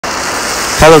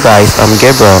Hello guys, I'm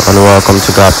Gabriel and welcome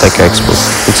to GovTech Expo.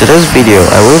 In today's video,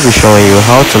 I will be showing you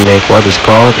how to make what is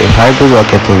called a hybrid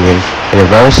rocket engine in a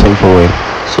very simple way,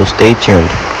 so stay tuned.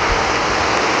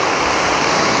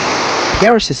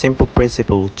 Here is a simple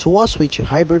principle towards which a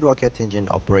hybrid rocket engine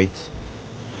operates.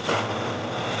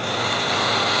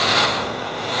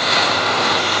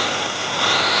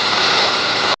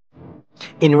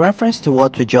 In reference to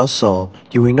what we just saw,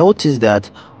 you will notice that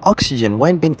oxygen,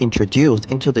 when being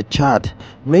introduced into the chat,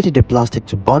 made the plastic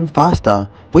to burn faster,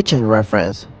 which in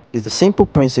reference is the simple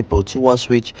principle towards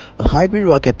which a hybrid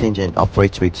rocket engine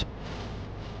operates with.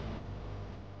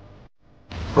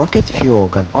 Rocket fuel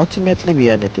can ultimately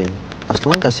be anything as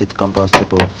long as it's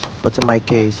combustible, but in my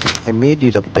case, I made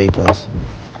use of papers.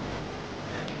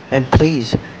 And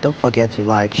please, don't forget to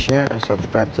like, share and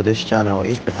subscribe to this channel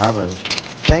if you haven't.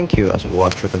 Thank you as we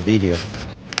watch through the video.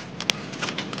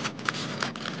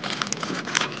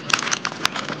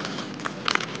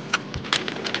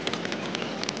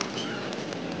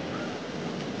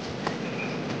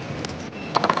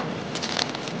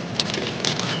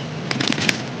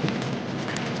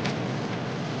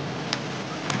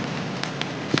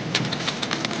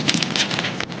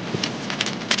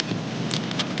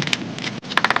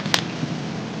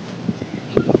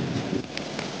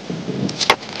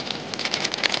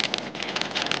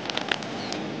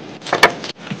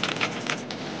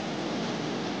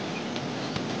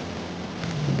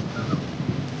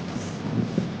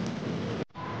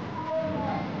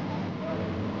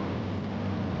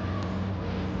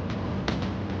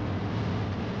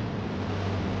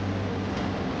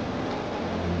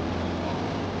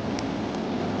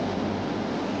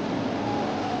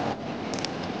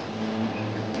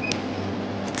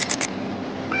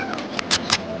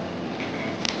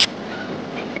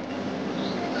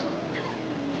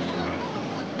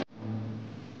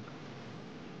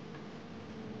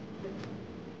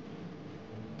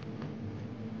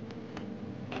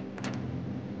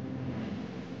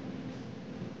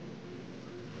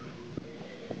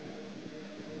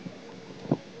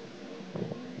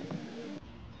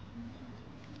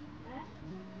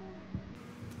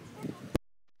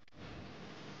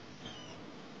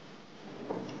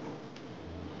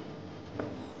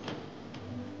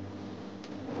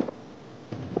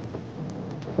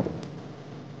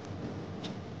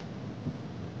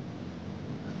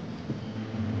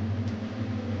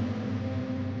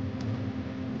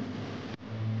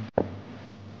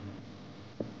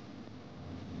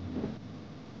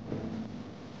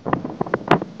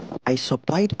 I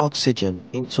supplied oxygen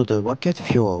into the rocket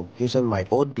fuel using my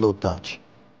old blowtorch.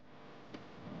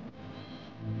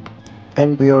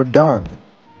 And we are done.